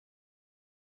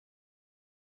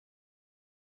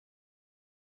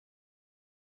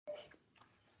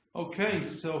Okay,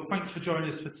 so thanks for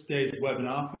joining us for today's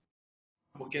webinar.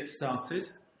 We'll get started.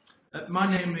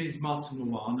 My name is Martin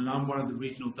Mawan and I'm one of the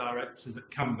regional directors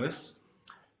at Canvas.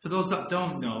 For those that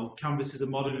don't know, Canvas is a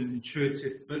modern and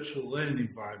intuitive virtual learning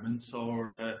environment,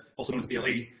 or also known as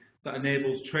BLE, that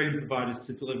enables training providers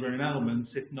to deliver an element,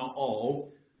 if not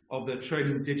all, of their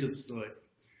training digitally.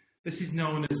 This is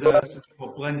known as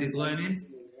for blended learning.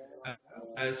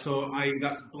 So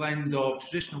that's a blend of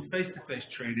traditional face-to-face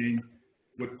training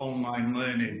with online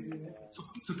learning.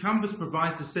 So Canvas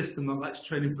provides a system that lets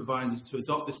training providers to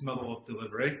adopt this model of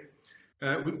delivery.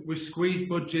 With squeezed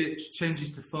budgets,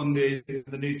 changes to funding,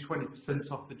 the new 20%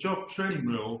 off the job training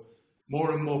rule,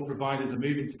 more and more providers are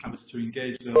moving to Canvas to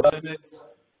engage their learners,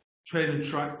 train and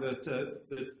track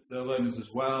their learners as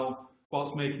well,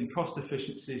 whilst making cost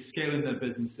efficiencies, scaling their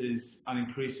businesses, and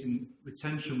increasing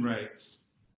retention rates.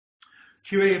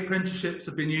 QA Apprenticeships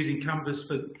have been using Canvas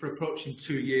for approaching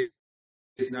 2 years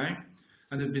now,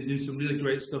 and have been doing some really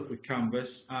great stuff with Canvas.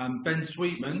 And Ben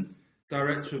Sweetman,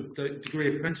 Director of the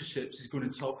Degree Apprenticeships, is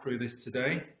going to talk through this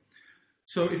today.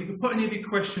 So if you can put any of your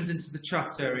questions into the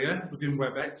chat area within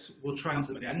WebEx, we'll try and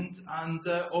answer at the end. And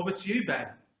over to you, Ben.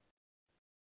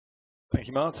 Thank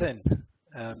you, Martin.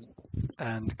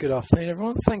 And good afternoon,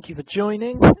 everyone. Thank you for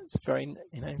joining. It's very,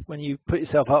 when you put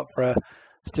yourself up for a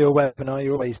Steel webinar,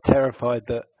 you're always terrified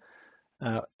that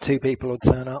 2 people will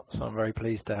turn up, so I'm very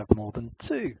pleased to have more than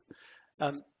 2.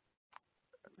 Let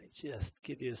me just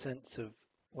give you a sense of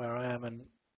where I am and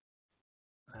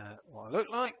what I look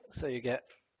like, so you get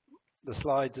the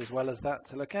slides as well as that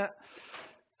to look at.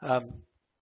 And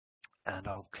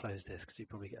I'll close this because you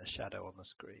probably get a shadow on the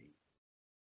screen.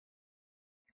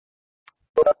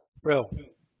 Brill.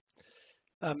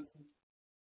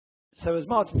 So as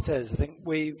Martin says, I think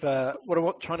what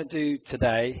I'm trying to do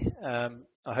today, I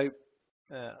hope,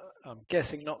 I'm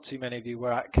guessing not too many of you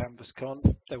were at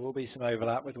CanvasCon. There will be some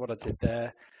overlap with what I did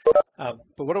there.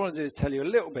 But what I want to do is tell you a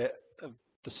little bit of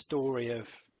the story of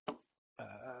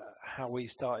how we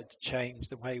started to change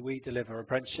the way we deliver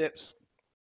apprenticeships.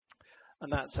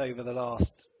 And that's over the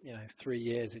last 3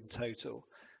 years in total,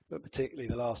 but particularly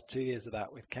the last 2 years of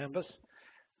that with Canvas.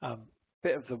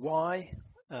 Bit of the why.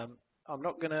 I'm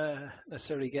not going to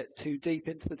necessarily get too deep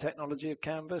into the technology of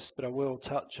Canvas, but I will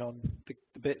touch on the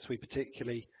bits we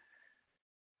particularly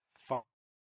find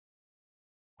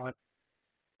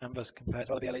Canvas compared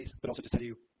to other BLEs, but also to tell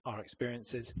you our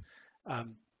experiences.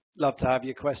 Love to have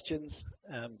your questions.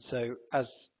 So as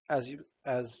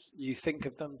you think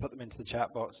of them, put them into the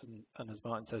chat box, and as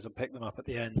Martin says, I'll pick them up at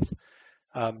the end.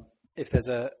 If there's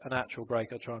a natural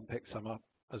break, I'll try and pick some up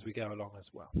as we go along as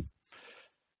well.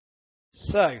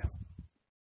 So,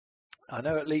 I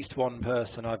know at least one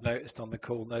person I've noticed on the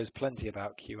call knows plenty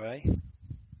about QA.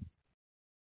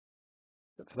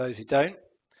 But for those who don't,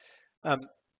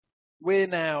 we're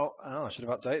now, I should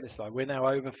have updated this slide, we're now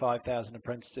over 5,000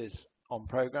 apprentices on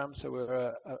program, so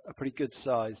we're a pretty good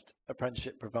sized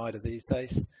apprenticeship provider these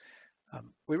days.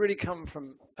 We really come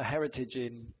from a heritage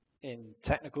in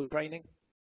technical training,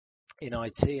 in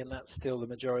IT, and that's still the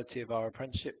majority of our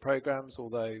apprenticeship programs,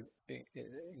 although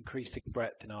increasing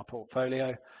breadth in our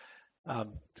portfolio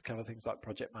to cover things like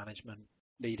project management,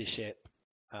 leadership,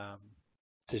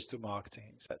 digital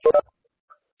marketing,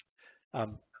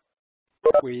 etc.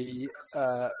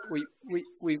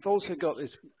 We've also got this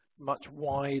much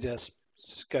wider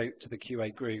scope to the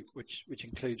QA group, which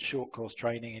includes short course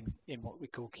training in what we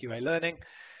call QA learning,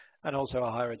 and also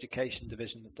a higher education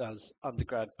division that does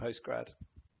undergrad, postgrad,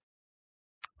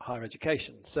 higher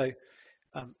education. So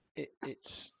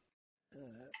it's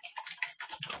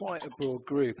quite a broad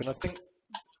group, and I think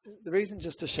the reason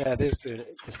just to share this to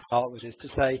start with is to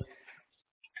say,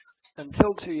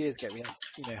 until 2 years ago, we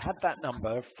had that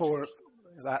number for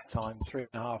that time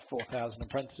 3,500, 4,000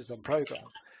 apprentices on program,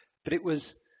 but it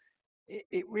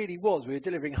really was. We were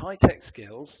delivering high-tech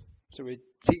skills, so we're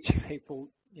teaching people,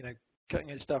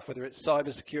 cutting-edge stuff, whether it's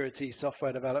cybersecurity,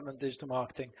 software development, digital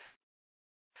marketing,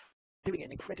 doing it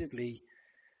in an incredibly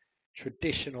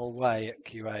traditional way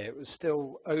at QA. It was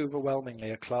still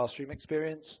overwhelmingly a classroom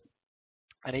experience,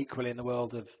 and equally in the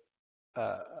world of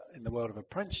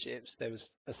apprenticeships, there was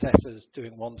assessors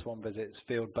doing one-to-one visits,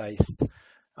 field-based,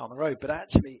 on the road. But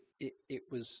actually, it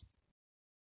was,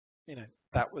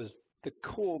 that was the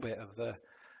core bit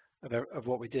of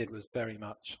what we did, was very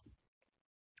much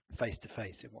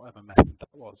face-to-face in whatever method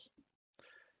that was.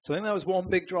 So I think that was one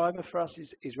big driver for us,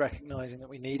 is recognizing that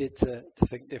we needed to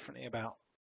think differently about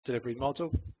delivery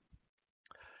model.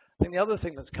 I think the other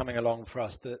thing that's coming along for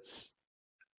us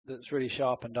that's really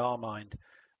sharpened our mind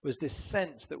was this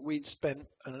sense that we'd spent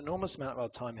an enormous amount of our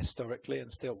time historically,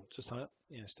 and still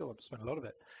spend a lot of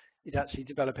it, is actually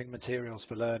developing materials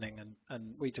for learning,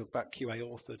 and we talk about QA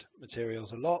authored materials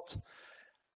a lot.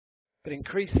 But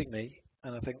increasingly,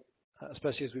 and I think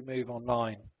especially as we move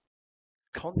online,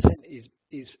 content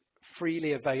is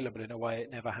freely available in a way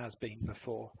it never has been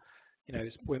before. You know,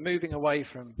 we're moving away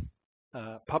from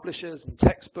publishers and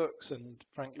textbooks and,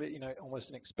 frankly, you know, almost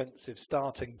an expensive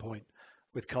starting point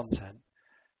with content,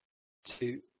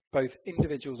 to both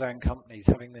individuals and companies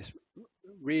having this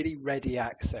really ready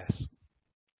access.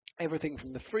 Everything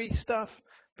from the free stuff,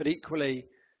 but equally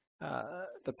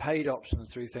the paid options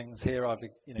through things here. I've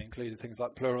included things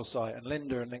like Pluralsight and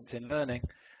Lynda and LinkedIn Learning.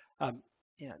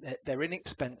 You know, they're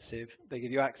inexpensive. They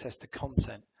give you access to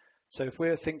content. So if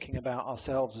we're thinking about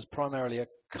ourselves as primarily a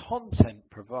content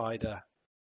provider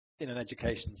in an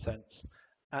education sense,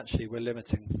 actually we're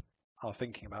limiting our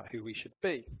thinking about who we should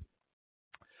be.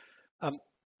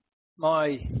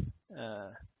 My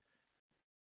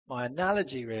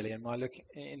analogy really, and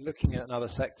looking at another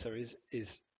sector is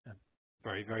a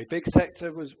very, very big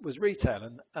sector was retail,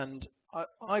 and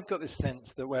I've got this sense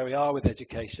that where we are with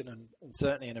education and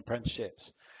certainly in apprenticeships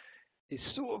is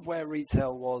sort of where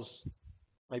retail was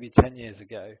maybe 10 years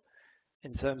ago,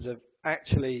 in terms of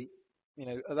actually, you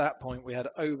know, at that point we had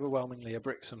overwhelmingly a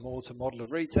bricks and mortar model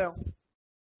of retail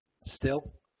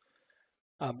still.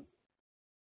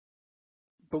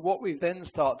 But what we then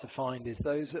start to find is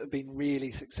those that have been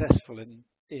really successful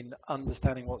in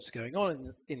understanding what's going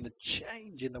on in the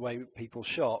change in the way people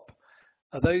shop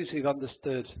are those who've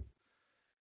understood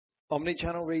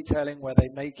omni-channel retailing, where they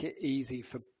make it easy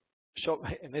for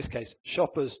in this case,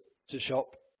 shoppers to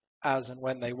shop as and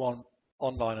when they want,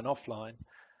 online and offline.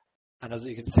 And as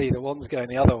you can see, the ones going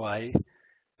the other way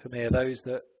for me are those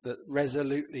that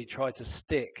resolutely try to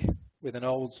stick with an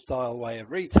old style way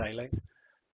of retailing.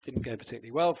 Didn't go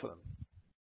particularly well for them.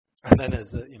 And then, as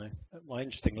you know, my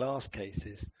interesting last case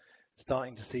is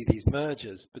starting to see these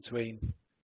mergers between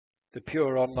the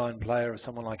pure online player of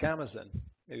someone like Amazon,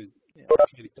 who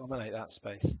really dominate that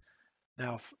space.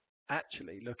 Now,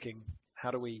 actually looking,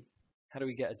 how do we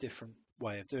get a different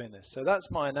way of doing this? So that's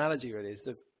my analogy really, is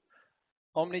the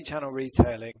omni-channel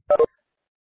retailing,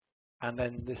 and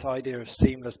then this idea of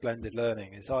seamless blended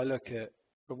learning. As I look at,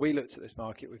 when we looked at this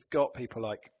market, we've got people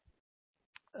like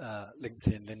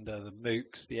LinkedIn, Lynda, the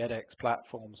MOOCs, the edX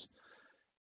platforms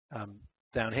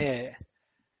down here,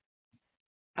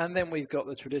 and then we've got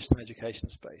the traditional education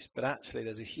space. But actually,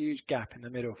 there's a huge gap in the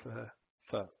middle for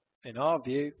in our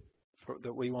view,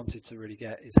 that we wanted to really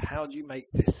get is how do you make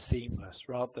this seamless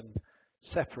rather than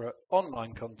separate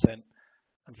online content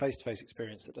and face-to-face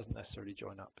experience that doesn't necessarily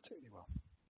join up particularly well.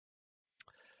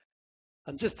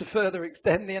 And just to further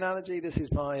extend the analogy, this is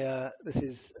my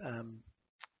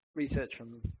research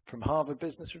from Harvard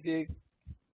Business Review,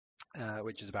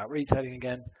 which is about retailing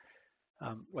again,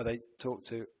 where they talked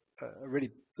to a really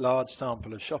large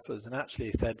sample of shoppers and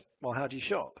actually said, well, how do you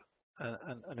shop?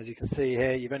 And as you can see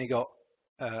here, you've only got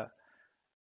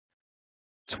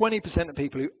 20% of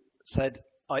people who said,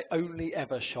 I only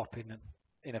ever shop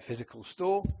in a physical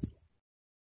store.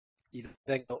 You've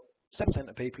then got 7%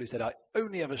 of people who said, I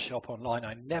only ever shop online.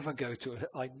 I never go to a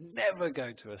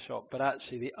shop. But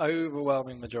actually, the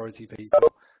overwhelming majority of people,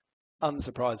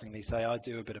 unsurprisingly, say I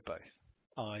do a bit of both.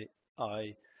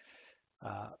 I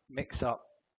mix up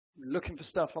looking for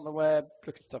stuff on the web,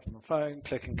 looking for stuff on the phone,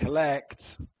 click and collect.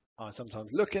 I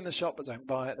sometimes look in the shop but don't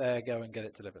buy it there, go and get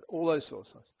it delivered. All those sorts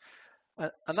of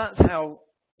stuff. And that's how,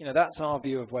 you know, that's our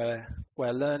view of where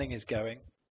learning is going.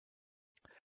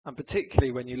 And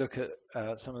particularly when you look at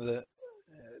some of the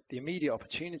immediate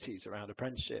opportunities around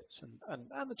apprenticeships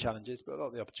and the challenges, but a lot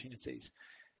of the opportunities,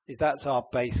 is that's our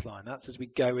baseline. That's as we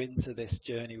go into this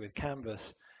journey with Canvas,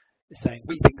 is saying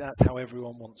we think that's how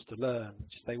everyone wants to learn.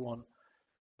 Which is they want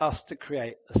us to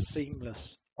create a seamless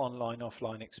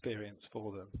online-offline experience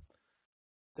for them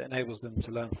that enables them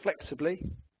to learn flexibly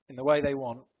in the way they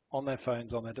want on their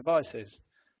phones, on their devices,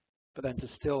 but then to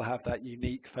still have that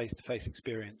unique face-to-face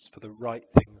experience for the right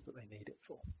things that they need it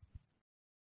for.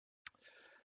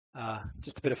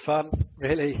 Just a bit of fun,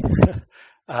 really,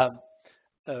 of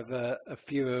a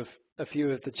few of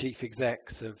the chief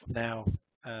execs have now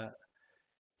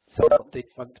set up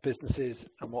defunct businesses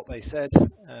and what they said.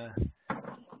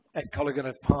 Ed Colligan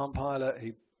of Palm Pilot,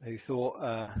 who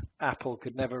thought Apple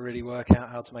could never really work out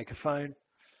how to make a phone.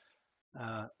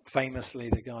 Famously,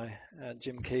 the guy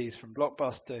Jim Keyes from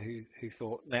Blockbuster, who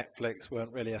thought Netflix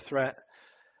weren't really a threat.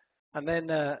 And then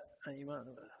you might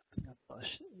not be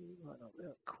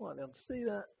quite able to see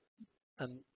that.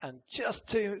 And just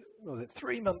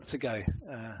 3 months ago,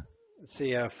 the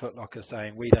CEO of Foot Locker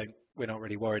saying we're not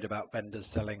really worried about vendors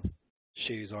selling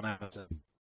shoes on Amazon.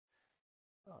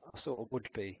 I sort of would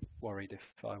be worried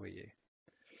if I were you.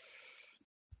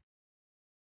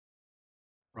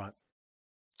 Right.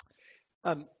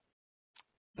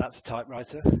 That's a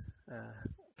typewriter,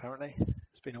 apparently.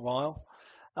 It's been a while.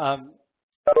 I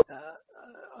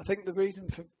think the reason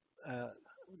for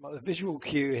the visual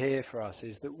cue here for us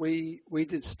is that we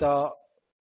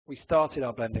started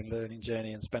our blended learning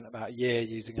journey and spent about a year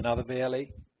using another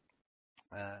VLE,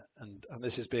 and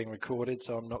this is being recorded,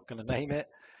 so I'm not going to name it.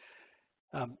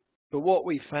 But what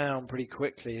we found pretty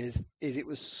quickly is it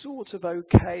was sort of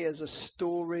okay as a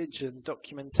storage and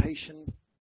documentation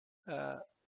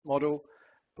model,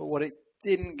 but what it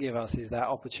didn't give us is that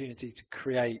opportunity to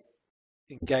create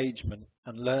engagement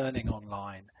and learning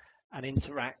online and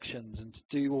interactions and to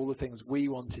do all the things we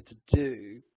wanted to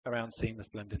do around seamless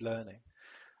blended learning.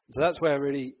 So that's where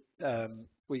really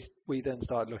we then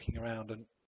started looking around,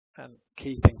 and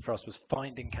key thing for us was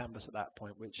finding Canvas at that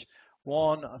point, which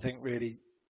one, I think really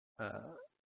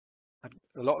had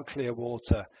a lot of clear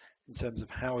water in terms of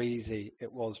how easy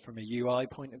it was from a UI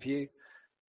point of view,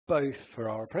 both for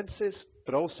our apprentices,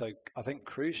 but also I think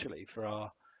crucially for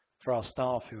our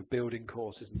staff who are building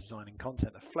courses and designing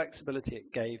content, the flexibility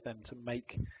it gave them to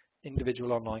make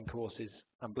individual online courses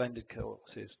and blended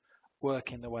courses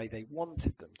work in the way they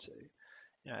wanted them to.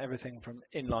 You know, everything from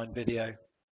inline video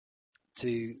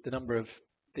to the number of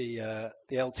the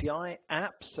LTI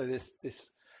apps, so this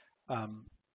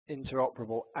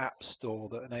interoperable app store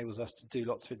that enables us to do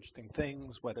lots of interesting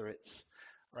things, whether it's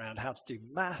around how to do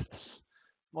maths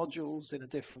modules in a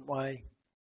different way,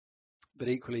 but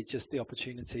equally just the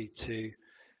opportunity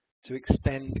to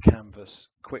extend Canvas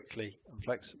quickly and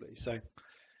flexibly. So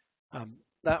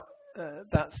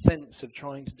that sense of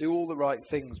trying to do all the right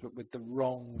things but with the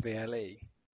wrong VLE,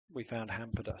 we found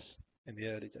hampered us in the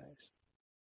early days.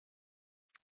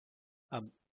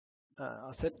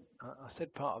 I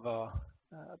said part of our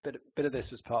a bit of this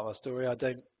was part of our story. I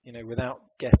don't, without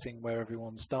getting where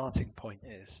everyone's starting point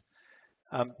is.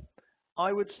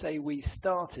 I would say we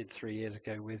started 3 years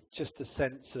ago with just a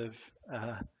sense of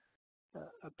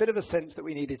a bit of a sense that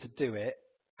we needed to do it,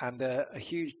 and a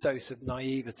huge dose of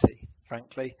naivety,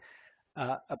 frankly,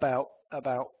 about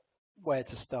where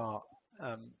to start.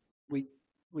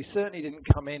 We certainly didn't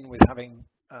come in with having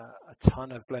a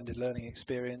ton of blended learning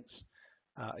experience,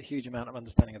 a huge amount of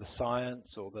understanding of the science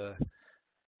or the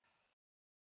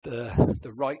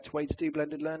right way to do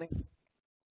blended learning.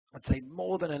 I'd say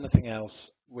more than anything else,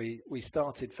 we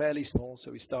started fairly small,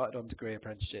 so we started on degree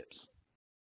apprenticeships,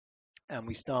 and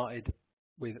we started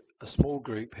with a small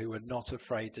group who were not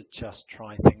afraid to just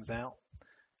try things out,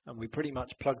 and we pretty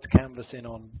much plugged Canvas in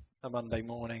on a Monday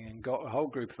morning and got a whole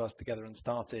group of us together and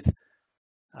started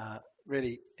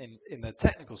really, in the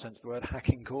technical sense of the word,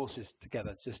 hacking courses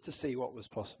together just to see what was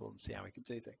possible and see how we could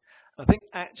do things. I think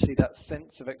actually that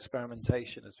sense of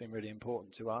experimentation has been really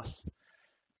important to us,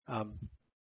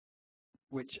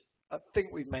 which I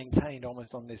think we've maintained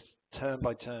almost on this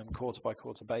term-by-term,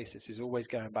 quarter-by-quarter basis, is always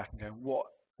going back and going, what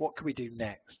could we do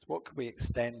next? What could we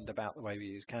extend about the way we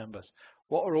use Canvas?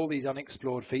 What are all these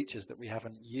unexplored features that we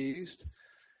haven't used,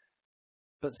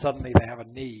 but suddenly they have a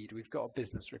need? We've got a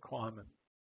business requirement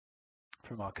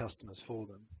from our customers for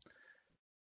them.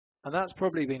 And that's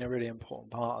probably been a really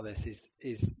important part of this,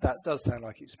 is that does sound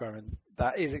like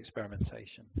that is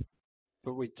experimentation.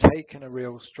 But we've taken a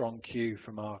real strong cue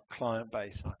from our client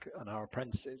base and our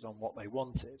apprentices on what they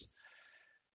wanted,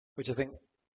 which I think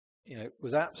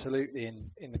was absolutely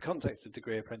in the context of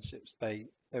degree apprenticeships. They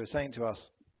were saying to us,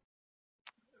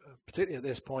 particularly at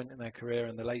this point in their career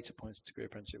and the later points of degree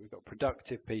apprenticeship, we've got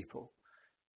productive people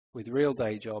with real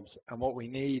day jobs, and what we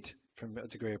need from a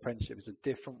degree apprenticeship is a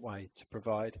different way to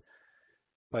provide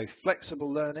both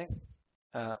flexible learning,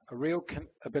 a real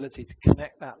ability to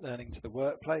connect that learning to the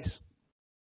workplace,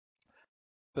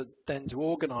 but then to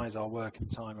organise our work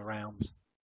and time around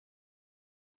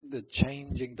the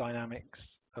changing dynamics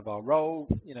of our role.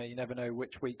 You never know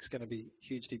which week's going to be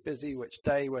hugely busy, which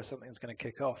day where something's going to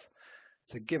kick off.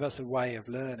 To give us a way of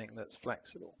learning that's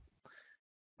flexible.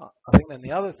 I think then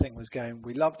the other thing was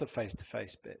we love the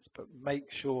face-to-face bits, but make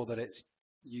sure that it's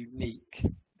unique.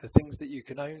 The things that you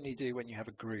can only do when you have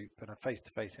a group and a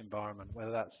face-to-face environment,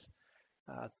 whether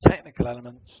that's technical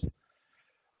elements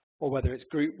or whether it's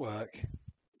group work,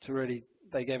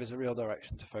 they gave us a real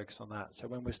direction to focus on that. So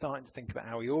when we're starting to think about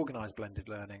how we organise blended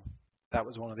learning, that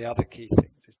was one of the other key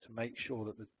things, is to make sure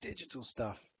that the digital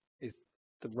stuff is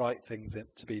the right things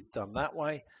to be done that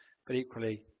way, but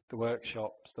equally the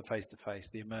workshops, the face-to-face,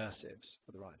 the immersives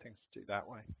are the right things to do that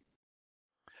way.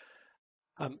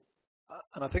 And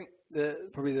I think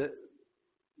probably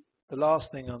the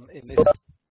last thing in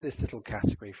this little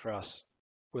category for us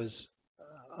was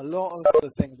a lot of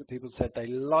the things that people said they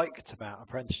liked about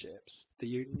apprenticeships, the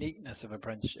uniqueness of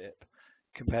apprenticeship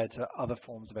compared to other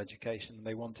forms of education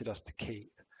they wanted us to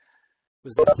keep,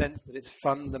 was the sense that it's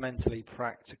fundamentally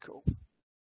practical.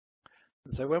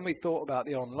 And so when we thought about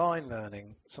the online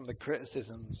learning, some of the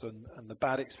criticisms and the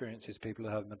bad experiences people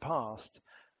have had in the past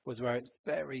was where it's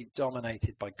very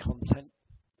dominated by content.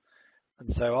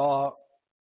 And so our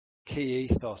key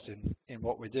ethos in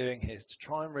what we're doing here is to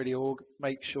try and really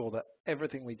make sure that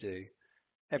everything we do,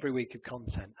 every week of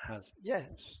content has, yes,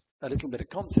 a little bit of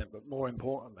content, but more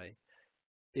importantly,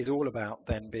 is all about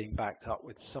then being backed up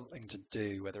with something to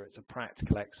do, whether it's a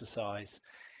practical exercise,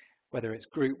 whether it's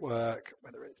group work,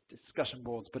 whether it's discussion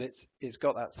boards, but it's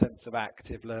got that sense of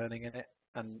active learning in it,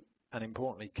 and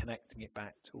importantly connecting it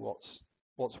back to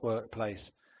what's workplace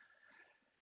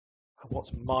and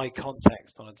what's my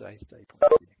context on a day-to-day point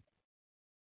of view.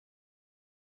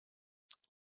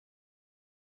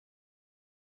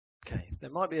 Okay, there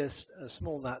might be a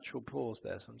small natural pause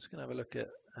there, so I'm just going to have a look at,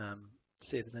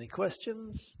 see if there's any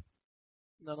questions.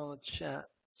 None on the chat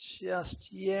just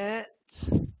yet.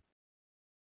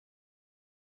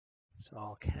 So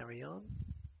I'll carry on.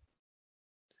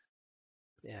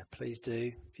 Yeah, please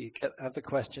do. If you have the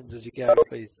questions as you go,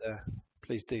 please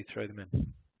do throw them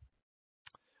in.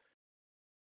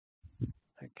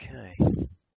 Okay.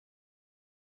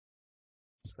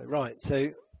 So right,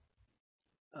 so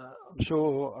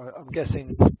I'm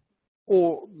guessing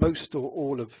most or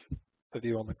all of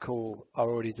you on the call are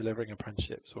already delivering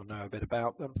apprenticeships or know a bit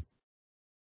about them.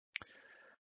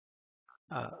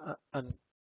 And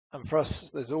for us,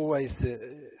 there's always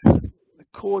the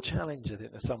core challenge, I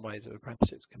think, in some ways of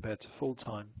apprenticeships compared to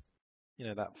full-time,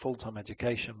 that full-time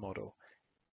education model,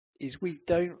 is we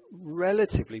don't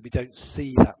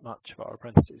see that much of our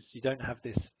apprentices. You don't have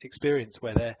this experience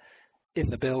where they're in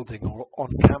the building or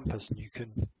on campus and you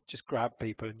can just grab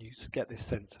people and you get this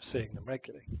sense of seeing them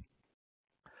regularly.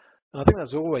 And I think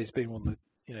that's always been one of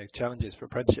the challenges for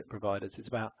apprenticeship providers. It's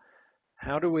about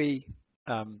how do we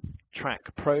track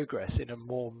progress in a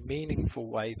more meaningful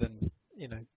way than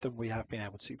we have been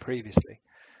able to previously.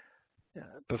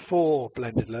 Before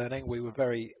blended learning, we were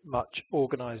very much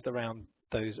organised around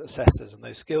those assessors and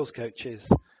those skills coaches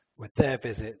with their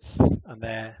visits and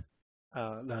their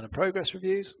learner progress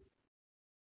reviews,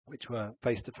 which were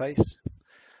face-to-face,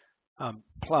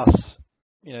 plus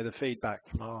the feedback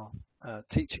from our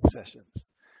teaching sessions.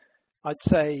 I'd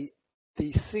say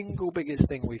the single biggest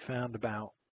thing we found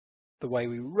about the way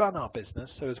we run our business,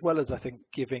 so as well as I think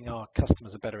giving our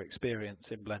customers a better experience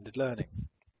in blended learning,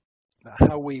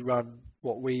 how we run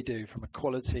what we do from a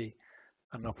quality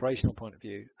and an operational point of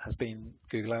view has been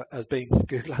Google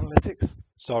Analytics,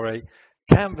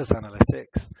 Canvas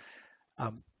Analytics,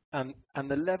 and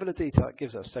the level of detail it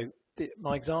gives us. So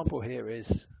my example here is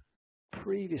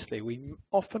previously we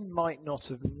often might not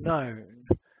have known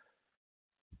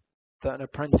that an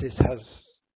apprentice has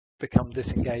become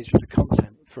disengaged with the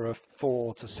content for a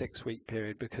 4 to 6 week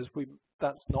period, because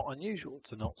that's not unusual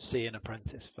to not see an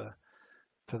apprentice for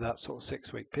that sort of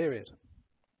 6 week period.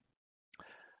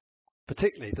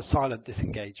 Particularly the silent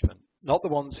disengagement, not the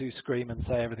ones who scream and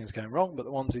say everything's going wrong, but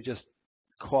the ones who just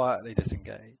quietly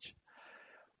disengage.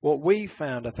 What we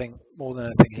found, I think, more than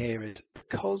anything here is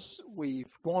because we've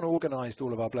organised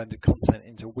all of our blended content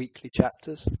into weekly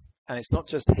chapters, and it's not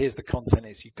just here's the content,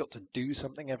 it's you've got to do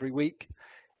something every week,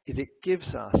 is it gives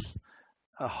us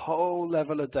a whole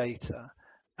level of data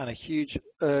and a huge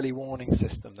early warning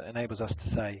system that enables us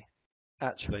to say,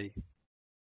 actually,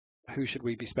 who should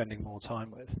we be spending more time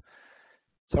with?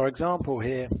 So our example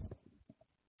here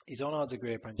is on our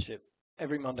degree apprenticeship.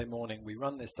 Every Monday morning we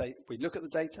run this data, we look at the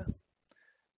data,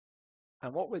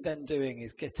 and what we're then doing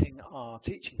is getting our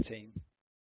teaching team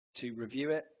to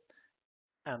review it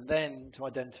and then to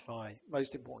identify,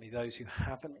 most importantly, those who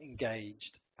haven't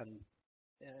engaged and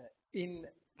in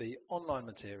the online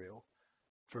material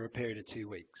for a period of 2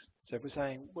 weeks. So if we're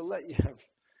saying, we'll let you have,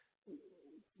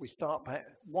 we start,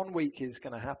 1 week is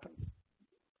going to happen,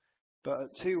 but at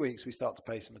 2 weeks we start to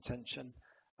pay some attention,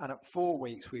 and at 4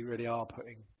 weeks we really are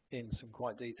putting in some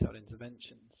quite detailed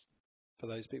interventions for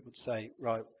those people to say,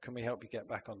 right, can we help you get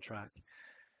back on track?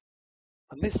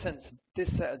 And this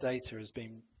set of data has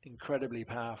been incredibly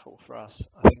powerful for us.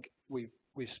 I think we've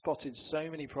spotted so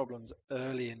many problems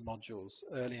early in modules,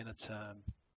 early in a term,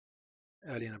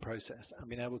 early in a process, and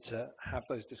been able to have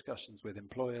those discussions with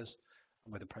employers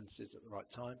and with apprentices at the right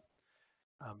time.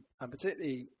 And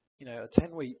particularly, a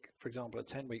 10-week, for example, a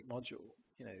 10-week module,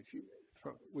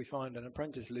 we find an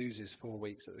apprentice loses 4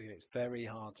 weeks at the beginning, it's very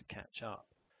hard to catch up.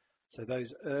 So those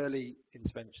early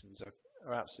interventions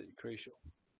are absolutely crucial.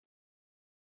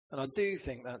 And I do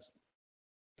think that's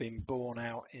been borne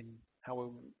out in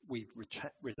how we've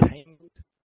retained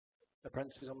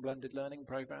apprentices on blended learning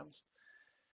programs.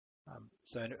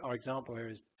 So our example here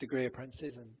is degree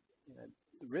apprentices, and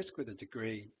the risk with a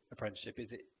degree apprenticeship is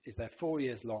they're 4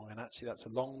 years long, and actually that's a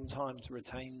long time to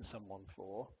retain someone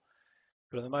for.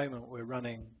 But at the moment we're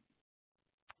running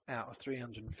out of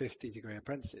 350 degree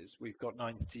apprentices. We've got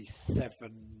 97%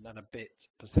 and a bit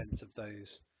of those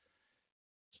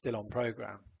still on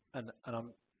program, and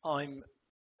I'm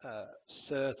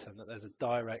certain that there's a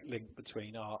direct link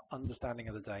between our understanding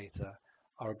of the data,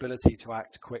 our ability to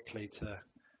act quickly to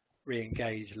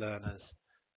re-engage learners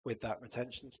with that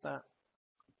retention stat.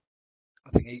 I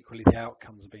think equally the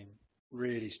outcomes have been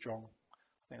really strong.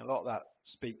 I think a lot of that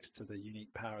speaks to the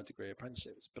unique power of degree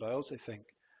apprenticeships, but I also think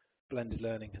blended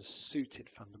learning has suited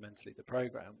fundamentally the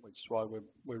program, which is why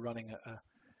we're running at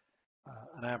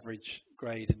an average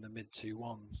grade in the mid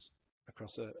 2-1s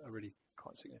across a really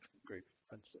quite significant group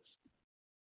of apprentices.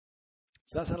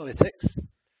 So that's analytics.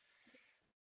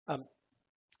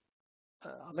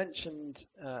 I mentioned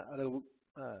a little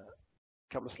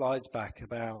couple of slides back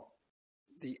about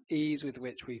the ease with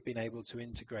which we've been able to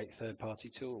integrate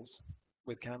third-party tools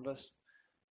with Canvas.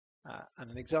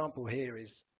 And an example here is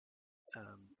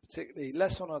particularly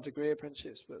less on our degree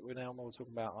apprenticeships, but we're now more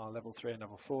talking about our level 3 and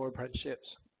level 4 apprenticeships.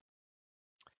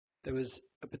 There was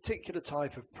a particular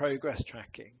type of progress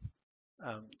tracking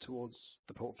towards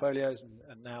the portfolios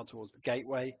and now towards the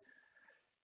gateway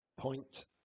point,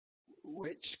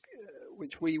 which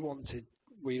we wanted.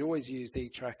 We'd always used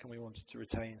eTrack, and we wanted to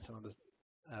retain some of the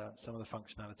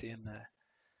functionality in there.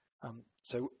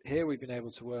 So here we've been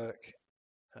able to work,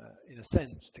 in a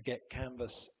sense, to get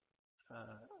Canvas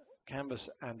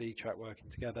and eTrack working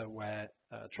together, where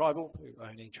Tribal, who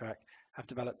own eTrack, have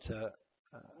developed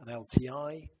an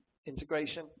LTI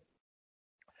integration,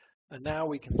 and now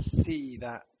we can see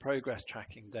that progress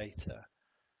tracking data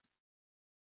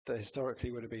that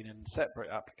historically would have been in separate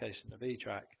application of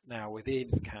eTrack, now within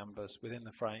Canvas, within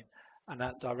the frame, and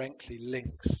that directly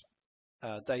links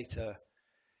data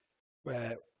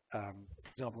where, for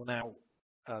example, now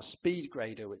Speed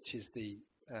Grader, which is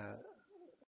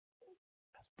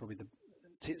probably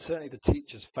certainly the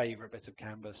teacher's favourite bit of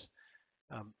Canvas,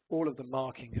 all of the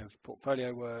marking of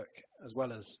portfolio work as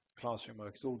well as classroom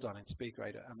work is all done in Speed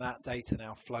Grader, and that data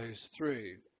now flows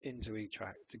through into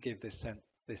eTrack to give this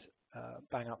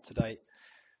bang up to date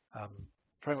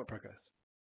framework progress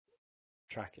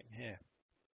tracking here.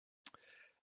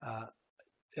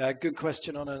 Good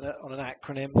question on an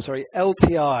acronym. Sorry,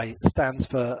 LTI stands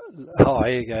for, oh,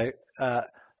 here you go,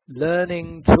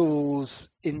 Learning Tools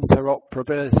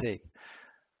Interoperability,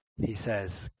 he says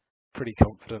pretty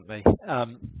confidently.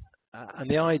 And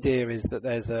the idea is that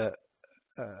there's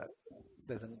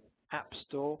an app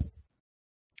store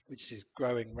which is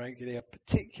growing regularly,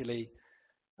 particularly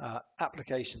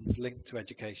applications linked to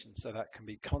education. So that can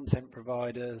be content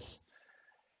providers,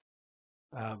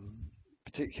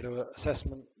 particular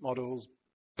assessment models,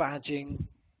 badging,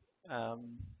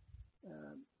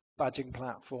 badging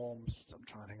platforms. I'm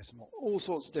trying to think of some more, all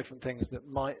sorts of different things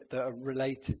that are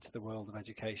related to the world of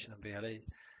education and BLE.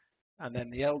 And then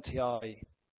the LTI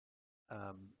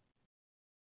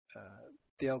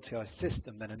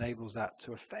system then enables that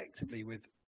to effectively, with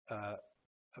a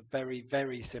very,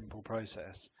 very simple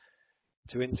process,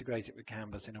 to integrate it with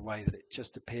Canvas in a way that it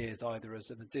just appears either as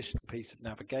an additional piece of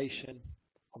navigation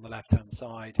on the left-hand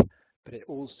side, but it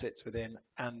all sits within,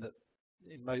 and that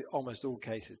in almost all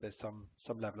cases there's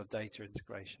some level of data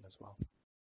integration as well.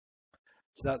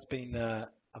 So that's been,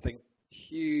 I think,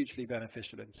 hugely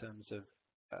beneficial in terms of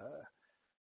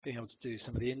being able to do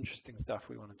some of the interesting stuff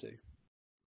we want to do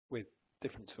with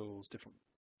different tools, different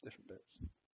bits.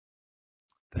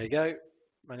 There you go.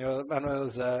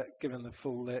 Manuel's given the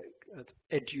full look at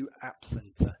Edu App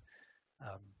Center.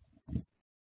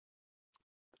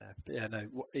 But yeah, no,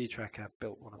 eTrack have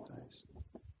built one of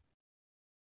those.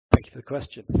 Thank you for the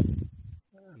question.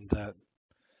 And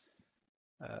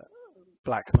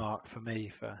black mark for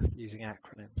me for using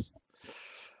acronyms.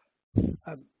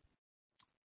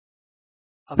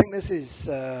 I think this is,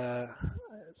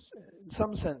 in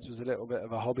some sense, was a little bit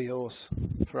of a hobby horse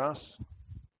for us.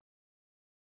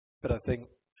 But I think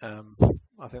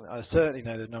I certainly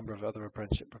know the number of other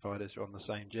apprenticeship providers who are on the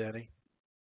same journey.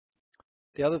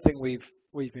 The other thing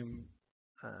we've been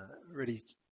really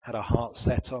had our heart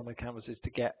set on with Canvas is to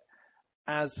get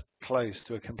as close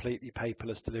to a completely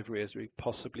paperless delivery as we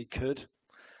possibly could.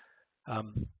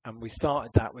 And we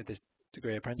started that with this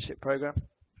degree apprenticeship program.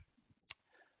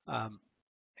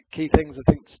 Key things I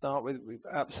think to start with, we've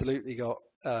absolutely got,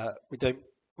 we don't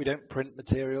We don't print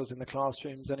materials in the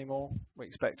classrooms anymore. We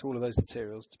expect all of those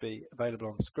materials to be available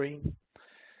on screen.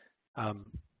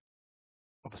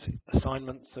 Obviously,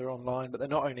 assignments are online, but they're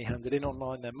not only handed in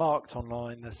online, they're marked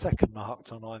online, they're second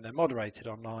marked online, they're moderated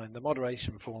online, the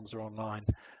moderation forms are online,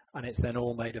 and it's then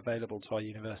all made available to our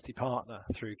university partner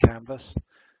through Canvas.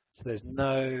 So there's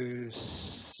no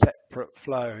separate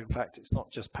flow. In fact, it's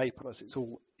not just paperless, it's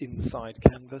all inside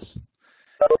Canvas.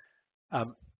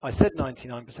 I said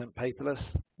 99% paperless.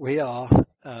 We are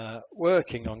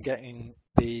working on getting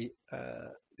the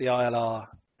ILR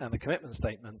and the commitment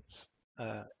statements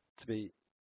to be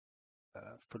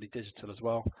fully digital as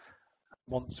well.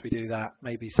 Once we do that,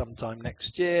 maybe sometime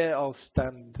next year, I'll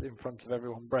stand in front of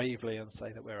everyone bravely and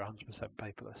say that we're 100%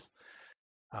 paperless.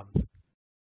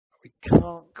 We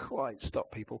can't quite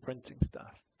stop people printing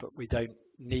stuff, but we don't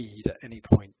need at any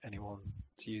point anyone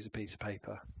to use a piece of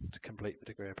paper to complete the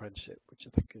degree apprenticeship, which I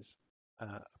think is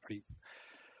a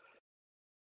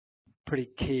pretty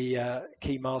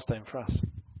key milestone for us.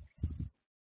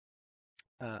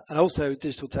 And also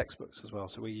digital textbooks as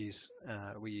well. So we use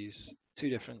two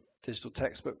different digital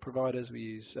textbook providers. We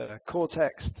use Core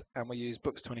Text and we use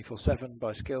Books 24/7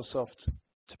 by Skillsoft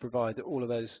to provide all of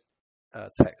those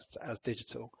texts as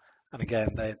digital. And again,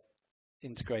 they're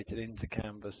integrated into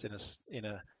Canvas in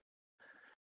a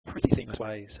pretty seamless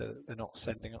way, so they're not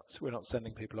sending us. We're not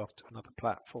sending people off to another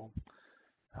platform.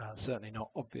 Certainly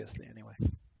not obviously, anyway.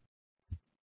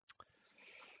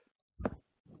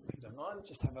 If you don't mind,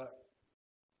 just have a.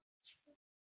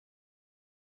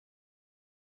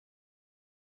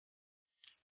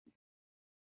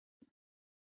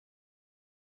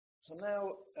 So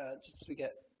now, just as we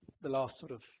get the last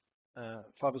sort of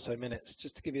 5 or so minutes,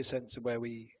 just to give you a sense of where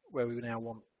we now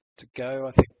want to go,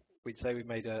 I think we'd say we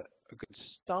made a good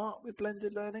start with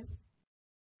blended learning.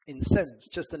 In a sense,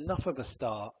 just enough of a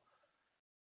start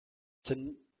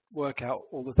to work out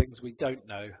all the things we don't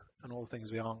know and all the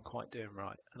things we aren't quite doing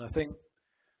right. And I think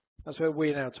that's where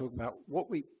we're now talking about what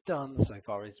we've done so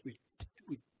far is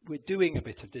we're doing a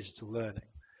bit of digital learning,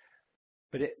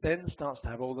 but it then starts to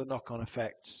have all the knock-on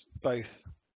effects, both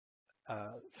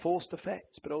forced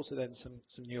effects, but also then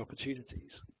some new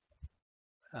opportunities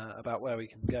about where we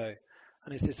can go.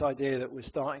 And it's this idea that we're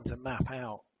starting to map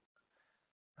out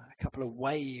a couple of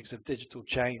waves of digital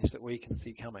change that we can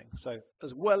see coming. So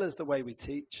as well as the way we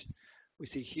teach, we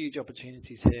see huge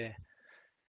opportunities here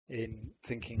in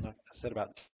thinking, like I said,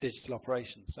 about digital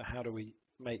operations. So how do we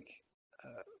make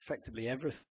effectively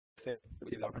everything that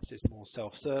we do with our apprentices more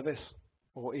self-service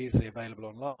or easily available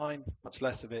online, much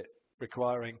less of it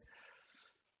requiring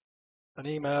an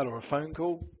email or a phone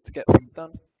call to get things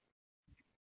done.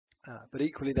 But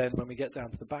equally then, when we get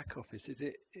down to the back office,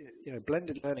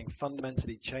 blended learning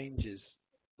fundamentally changes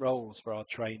roles for our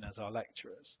trainers, our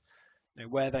lecturers.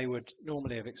 Where they would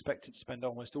normally have expected to spend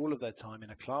almost all of their time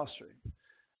in a classroom,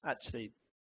 actually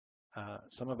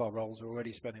some of our roles are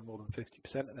already spending more than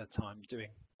 50% of their time doing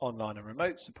online and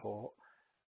remote support,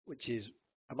 which is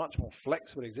a much more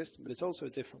flexible existence, but it's also a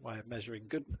different way of measuring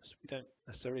goodness. We don't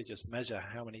necessarily just measure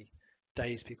how many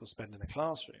days people spend in a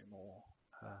classroom or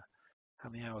how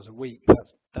many hours a week.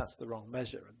 That's the wrong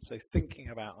measure. And so thinking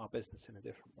about our business in a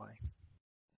different way.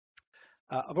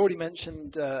 I've already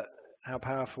mentioned how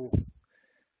powerful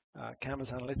Canvas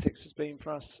Analytics has been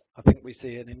for us. I think we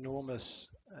see an enormous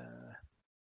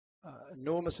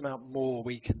amount more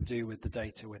we can do with the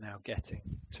data we're now getting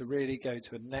to really go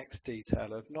to a next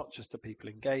detail of not just the people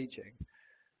engaging,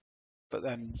 but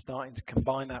then starting to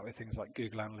combine that with things like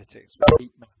Google Analytics, with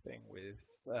heat mapping, with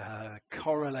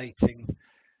correlating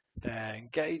their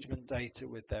engagement data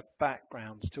with their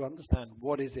backgrounds to understand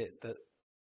what is it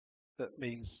that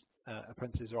means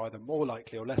apprentices are either more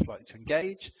likely or less likely to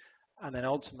engage, and then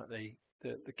ultimately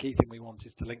the key thing we want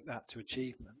is to link that to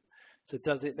achievement. So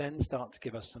does it then start to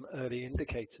give us some early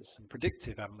indicators, some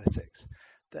predictive analytics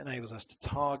that enables us to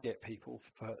target people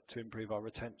to improve our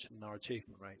retention and our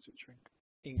achievement rates, which are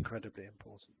incredibly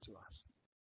important to us.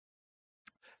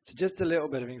 So just a little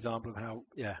bit of an example of how,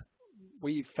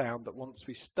 we've found that once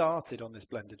we started on this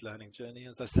blended learning journey,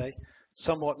 as I say,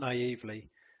 somewhat naively,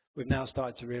 we've now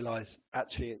started to realize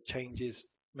actually it changes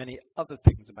many other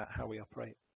things about how we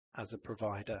operate as a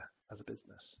provider, as a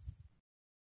business.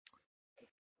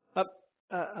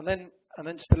 And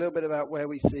then just a little bit about where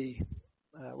we see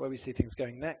things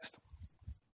going next.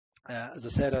 As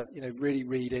I said, really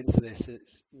read into this. It's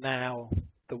now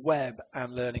the web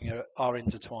and learning are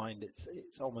intertwined.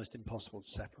 It's almost impossible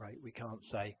to separate. We can't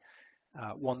say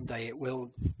one day it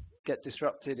will get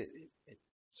disrupted.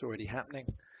 It's already happening.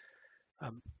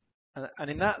 And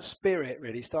in that spirit,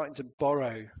 really starting to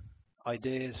borrow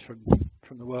ideas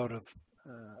from the world of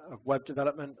of web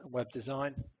development and web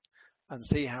design, and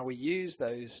see how we use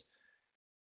those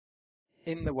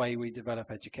in the way we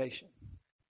develop education.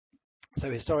 So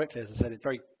historically, as I said, it's a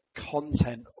very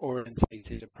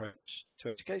content-orientated approach to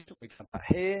education. We've had that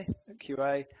here at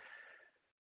QA,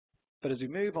 but as we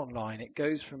move online, it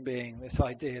goes from being this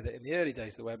idea that in the early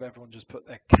days of the web, everyone just put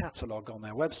their catalogue on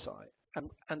their website. And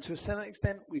to a certain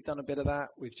extent, we've done a bit of that.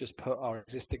 We've just put our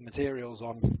existing materials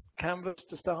on Canvas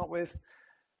to start with.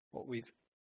 What we've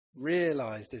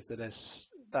realized is that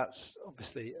that's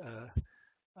obviously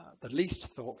the least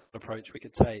thoughtful approach we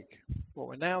could take. What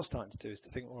we're now starting to do is to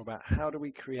think more about how do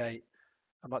we create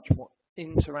a much more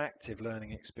interactive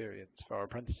learning experience for our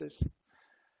apprentices.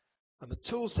 And the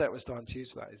tool set we're starting to use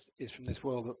for that is from the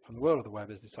world of the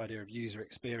web, is this idea of user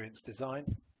experience design,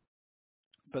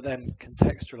 but then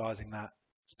contextualizing that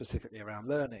specifically around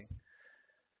learning.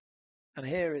 And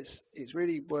here it's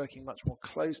really working much more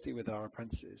closely with our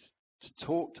apprentices to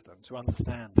talk to them, to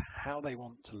understand how they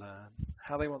want to learn,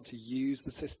 how they want to use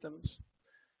the systems,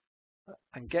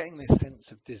 and getting this sense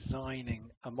of designing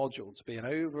a module to be an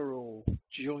overall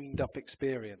joined up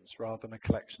experience rather than a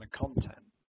collection of content.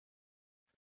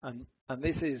 And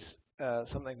this is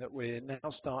something that we're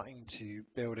now starting to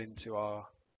build into our,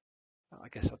 I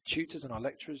guess, our tutors and our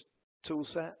lecturers tool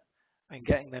set, and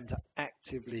getting them to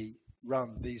actively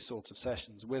run these sorts of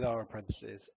sessions with our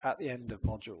apprentices at the end of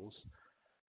modules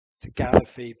to gather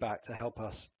feedback, to help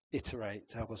us iterate,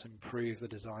 to help us improve the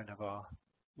design of our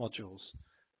modules,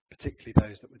 particularly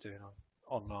those that we're doing on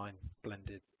online,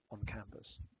 blended on Canvas.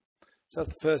 So that's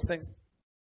the first thing.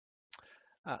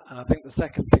 And I think the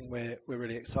second thing we're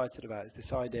really excited about is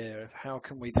this idea of how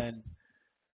can we then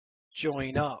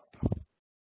join up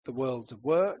the worlds of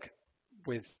work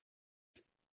with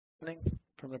learning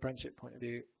from an apprenticeship point of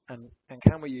view, and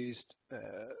can we use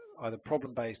either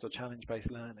problem-based or challenge-based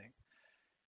learning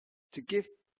to give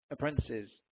apprentices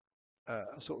a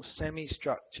sort of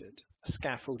semi-structured,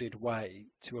 scaffolded way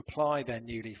to apply their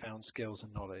newly found skills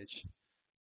and knowledge,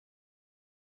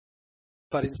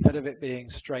 but instead of it being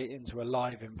straight into a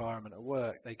live environment at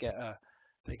work, they get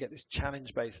this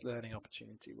challenge-based learning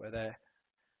opportunity where they're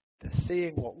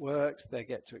seeing what works, they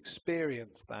get to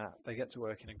experience that, they get to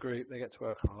work in a group, they get to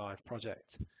work on a live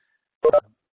project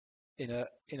in a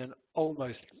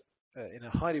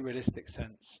highly realistic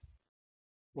sense,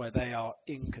 where they are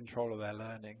in control of their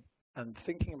learning and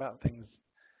thinking about things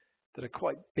that are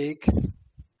quite big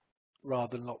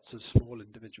rather than lots of small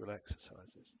individual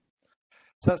exercises.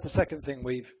 So that's the second thing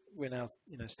we're now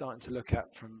starting to look at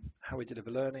from how we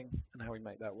deliver learning and how we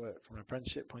make that work from an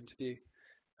apprenticeship point of view.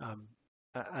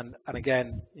 And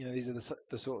again, these are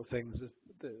the sort of things.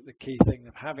 The key thing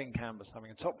of having Canvas,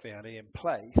 having a top VLE in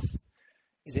place,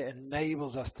 is it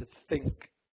enables us to think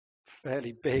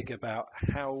fairly big about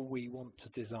how we want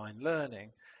to design learning,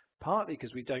 partly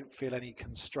because we don't feel any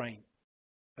constraint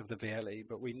of the VLE,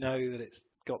 but we know that it's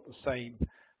got the same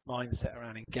mindset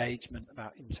around engagement,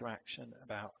 about interaction,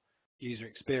 about user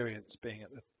experience being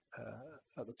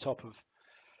at the top of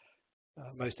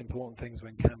most important things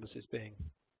when Canvas is being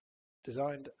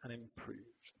designed and improved.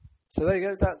 So there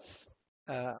you go.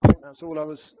 I think that's all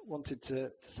I wanted to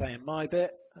say in my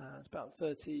bit. It's about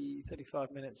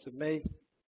 35 minutes of me.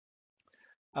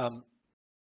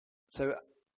 So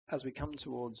as we come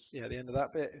towards the end of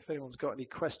that bit, if anyone's got any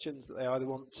questions that they either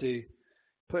want to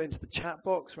put into the chat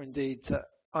box or indeed to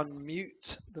unmute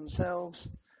themselves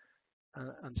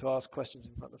and to ask questions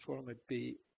in front of the forum, that'd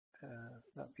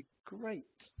be great.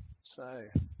 So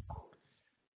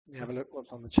let me have a look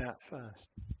what's on the chat first.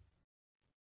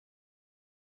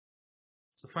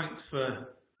 So thanks for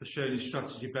sharing your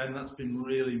strategy, Ben. That's been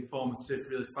really informative,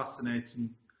 really fascinating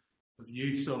of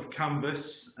use of Canvas.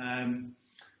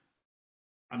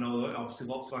 I know that obviously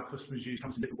lots of our customers use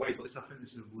Canvas in different ways, but I think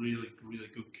this is a really, really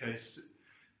good case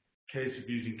of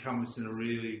using Canvas in a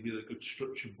really, really good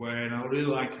structured way. And I really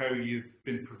like how you've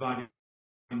been providing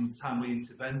timely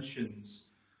interventions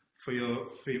for your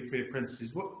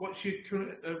apprentices. What's your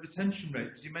current retention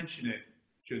rate? Did you mention it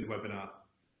during the webinar?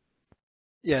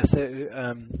 Yeah, so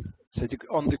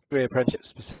on degree apprenticeship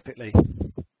specifically,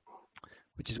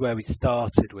 which is where we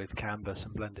started with Canvas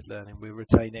and blended learning, we're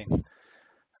retaining,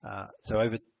 so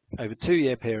over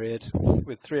 2-year period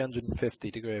with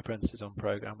 350 degree apprentices on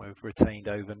program, we've retained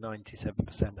over 97%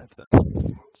 of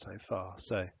them so far.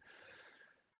 So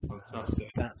that's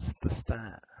the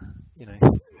stat.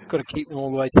 Got to keep them all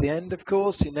the way to the end, of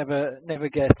course. You never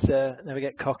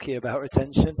get cocky about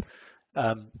retention.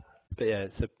 But yeah,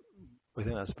 we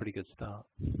think that's a pretty good start.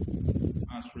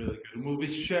 That's really good. And we'll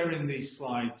be sharing these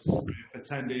slides with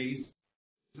attendees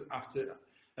after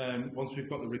once we've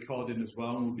got the recording as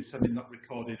well, and we'll be sending that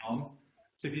recording on.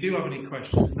 So if you do have any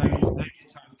questions, now's your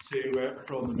time to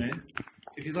throw them in.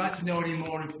 If you'd like to know any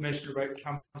more information about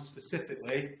Canvas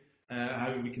specifically,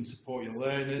 how we can support your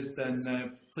learners,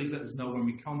 then please let us know when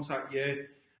we contact you.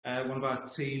 One of our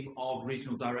team of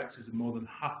regional directors are more than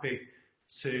happy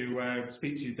to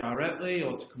speak to you directly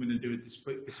or to come in and do a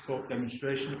bespoke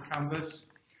demonstration of Canvas.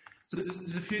 So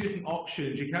there's a few different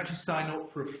options. You can actually sign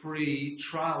up for a free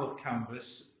trial of Canvas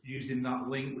using that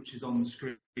link which is on the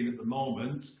screen at the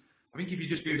moment. I think if you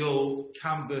just Google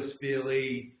Canvas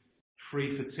VLE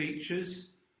free for teachers,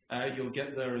 you'll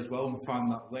get there as well and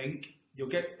find that link. You'll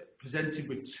get presented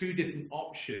with two different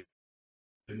options,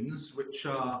 which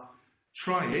are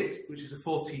Try It, which is a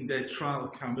 14-day trial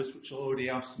of Canvas, which will already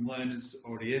have some learners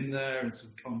already in there and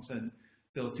some content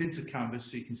built into Canvas,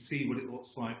 so you can see what it looks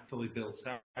like fully built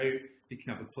out. You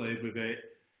can have a play with it,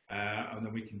 and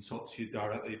then we can talk to you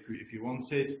directly if you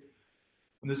wanted.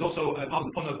 And there's also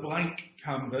on a blank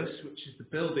Canvas, which is the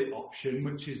Build It option,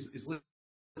 which is literally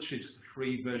just a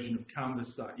free version of Canvas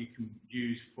that you can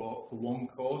use for one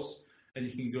course. And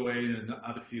you can go in and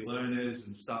add a few learners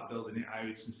and start building it out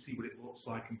and see what it looks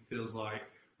like and feels like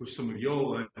with some of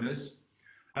your learners.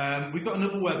 We've got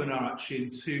another webinar actually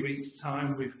in 2 weeks'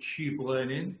 time with Cube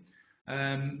Learning.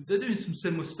 They're doing some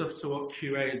similar stuff to what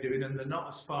QA are doing, and they're not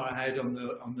as far ahead on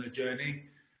their journey.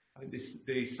 I think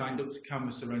they signed up to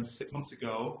Canvas around 6 months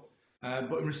ago.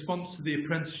 But in response to the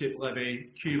apprenticeship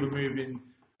levy, Cube are moving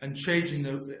and changing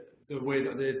the way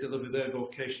that they deliver their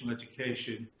vocational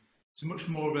education. It's much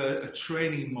more of a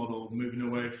training model, moving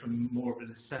away from more of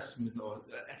an assessment or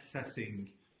assessing,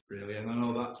 really. And I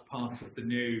know that's part of the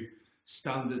new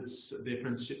standards, the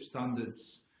apprenticeship standards.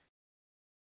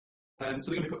 So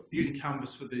they're going to be using Canvas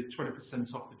for the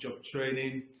 20% off the job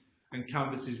training, and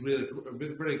Canvas is really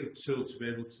a very good tool to be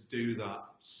able to do that.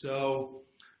 So,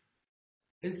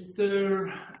 is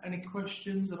there any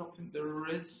questions? I don't think there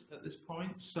is at this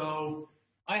point. So,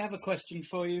 I have a question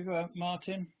for you,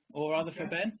 Martin, or rather for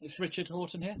Ben. It's Richard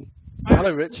Horton here.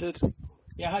 Hello, Richard.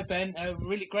 Yeah, hi Ben.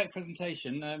 Really great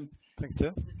presentation. Thank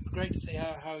you. Great to see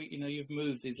how you've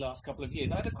moved these last couple of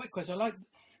years. I had a quick question. I like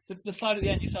the slide at the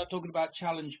end. You started talking about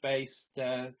challenge-based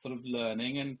sort of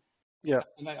learning, and yeah,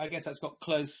 and I guess that's got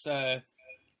close a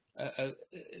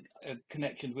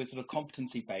connection with sort of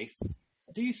competency-based.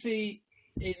 Do you see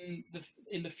in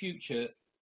the future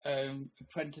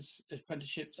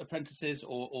apprentices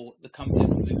or the companies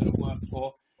that they're going to work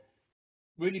for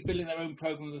really building their own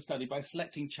programs of study by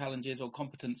selecting challenges or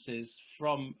competences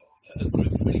from a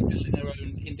group, really building their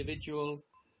own individual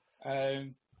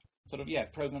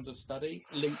programs of study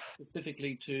linked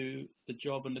specifically to the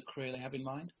job and the career they have in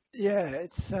mind? Yeah,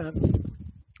 it's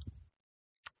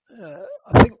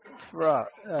I think for us,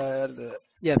 the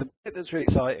bit that's really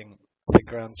exciting, I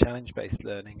think, around challenge-based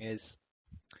learning is,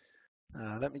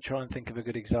 let me try and think of a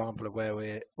good example of where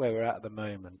we're at the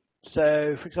moment.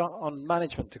 So, for example, on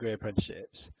management degree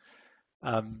apprenticeships,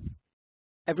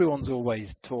 everyone's always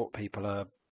taught people a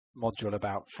module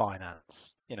about finance,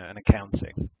 and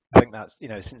accounting. I think that's,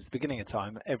 since the beginning of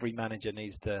time, every manager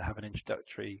needs to have an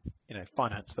introductory,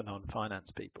 finance for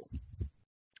non-finance people.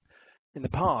 In the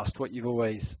past, what you've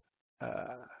always,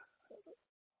 I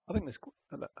think this,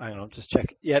 hang on, I'm just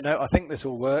checking. Yeah, no, I think this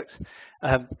all works.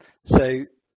 So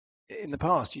in the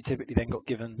past, you typically then got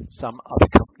given some other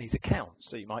company's accounts.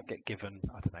 So you might get given,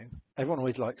 I don't know, everyone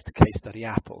always likes to case study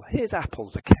Apple. Here's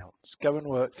Apple's accounts. Go and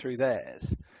work through theirs.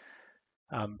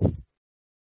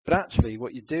 But actually,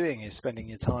 what you're doing is spending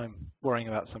your time worrying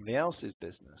about somebody else's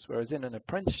business. Whereas in an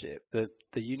apprenticeship, the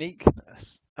uniqueness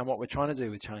and what we're trying to do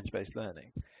with challenge-based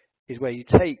learning is where you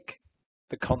take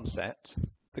the concept,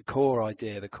 the core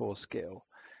idea, the core skill,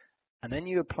 and then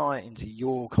you apply it into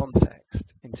your context,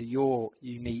 into your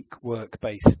unique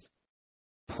work-based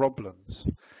problems.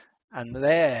 And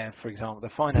there, for example, the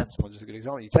finance module is a good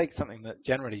example. You take something that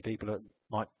generally people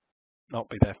might not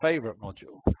be their favorite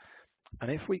module, and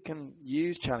if we can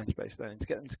use challenge-based learning to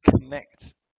get them to connect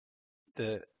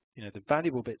the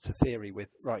valuable bits of theory with,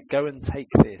 right, go and take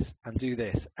this and do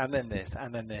this, and then this,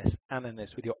 and then this, and then this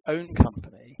with your own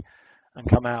company, and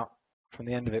come out from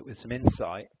the end of it with some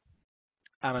insight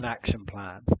and an action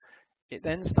plan, it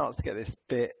then starts to get this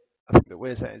bit, I think, that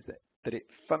we're saying is that it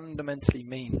fundamentally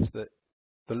means that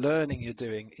the learning you're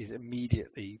doing is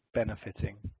immediately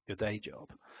benefiting your day job.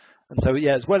 And so,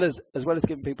 yeah, as well as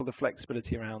giving people the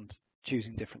flexibility around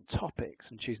choosing different topics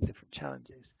and choosing different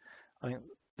challenges, I think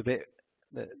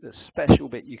the special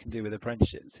bit you can do with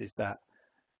apprenticeships is that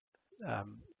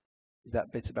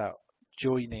bit about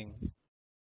joining,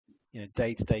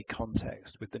 day-to-day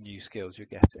context with the new skills you're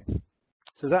getting.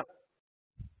 So that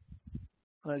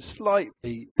a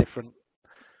slightly different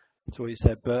to what you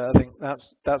said, but I think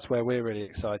that's where we're really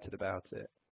excited about it.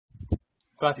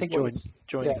 But I think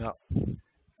joining up.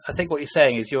 I think what you're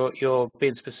saying is you are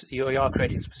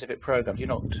creating specific programs. You're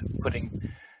not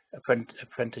putting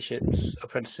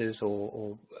apprentices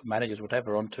or managers,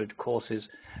 whatever, onto courses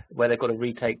where they've got to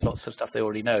retake lots of stuff they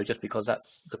already know just because that's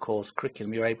the course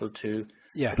curriculum. You're able to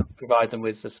provide them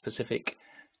with the specific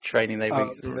training they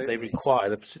require,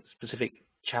 the specific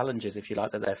challenges, if you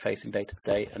like, that they're facing day to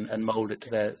day, and mould it to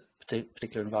their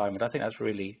particular environment. I think that's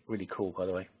really, really cool, by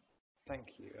the way.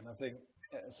 Thank you. And I think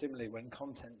similarly, when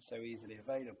content's so easily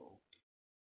available,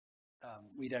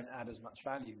 we don't add as much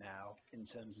value now in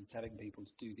terms of telling people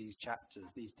to do these chapters,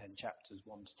 these 10 chapters,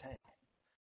 1 to 10.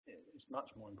 It's much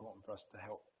more important for us to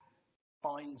help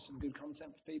find some good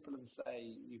content for people and say,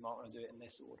 you might want to do it in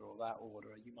this order or that order,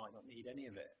 or you might not need any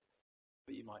of it,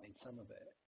 but you might need some of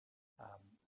it.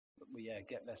 But we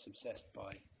get less obsessed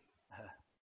by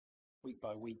week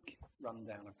by week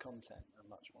rundown of content and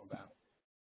much more about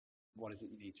what is it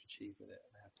you need to achieve with it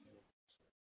and how to move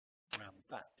around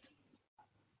that.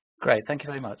 Great, thank you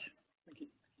very much. Thank you.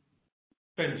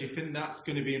 Ben, do you think that's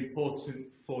going to be important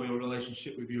for your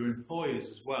relationship with your employers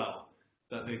as well?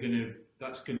 That's going to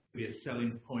be a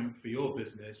selling point for your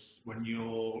business when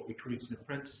you're recruiting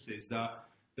apprentices, that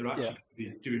they're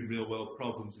actually doing real world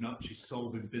problems and actually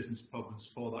solving business problems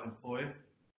for that employer?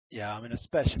 Yeah, I mean,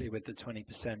 especially with the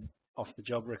 20% off the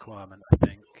job requirement, I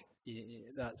think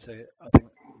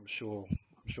I'm sure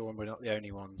we're not the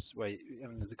only ones where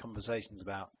there's the conversations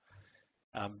about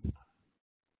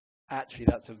actually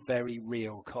that's a very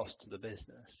real cost to the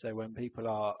business. So when people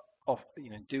are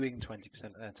doing 20%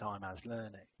 of their time as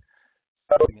learning,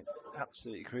 I think it's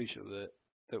absolutely crucial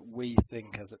that we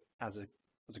think as a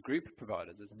group of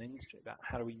providers, as an industry, about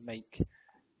how do we make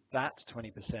that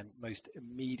 20% most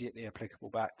immediately applicable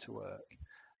back to work.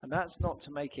 And that's not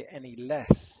to make it any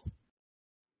less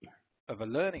of a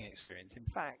learning experience. In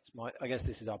fact, I guess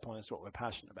this is our point, it's what we're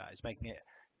passionate about, is making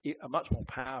it a much more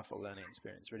powerful learning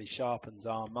experience. Really sharpens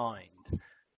our mind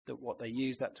that what they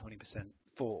use that 20%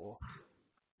 for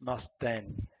must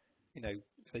then, if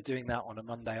they're doing that on a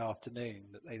Monday afternoon,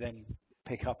 that they then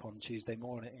pick up on Tuesday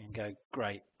morning and go,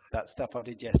 great, that stuff I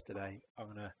did yesterday, I'm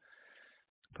going to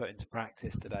put into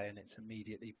practice today, and it's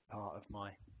immediately part of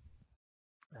my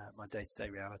my day-to-day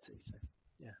reality. So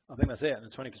yeah, I think that's it. And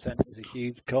the 20% is a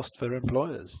huge cost for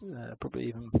employers, probably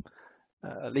even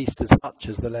at least as much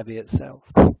as the levy itself.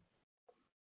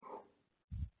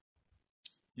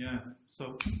 Yeah.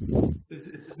 So if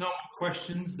there's no more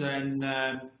questions, then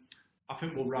I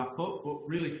think we'll wrap up. But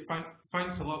really,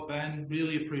 thanks a lot, Ben.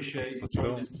 Really appreciate you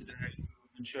joining us today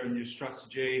and sharing your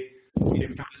strategy. So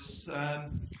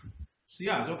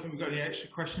yeah, I don't think we've got any extra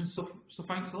questions. So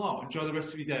thanks a lot. Enjoy the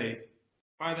rest of your day.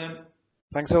 Bye then.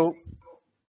 Thanks all.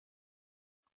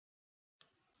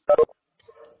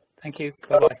 Thank you.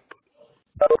 Bye-bye.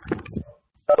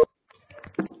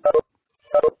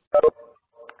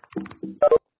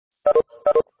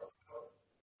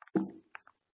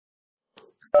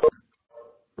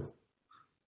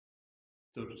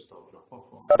 Still just stop drop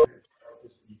off on.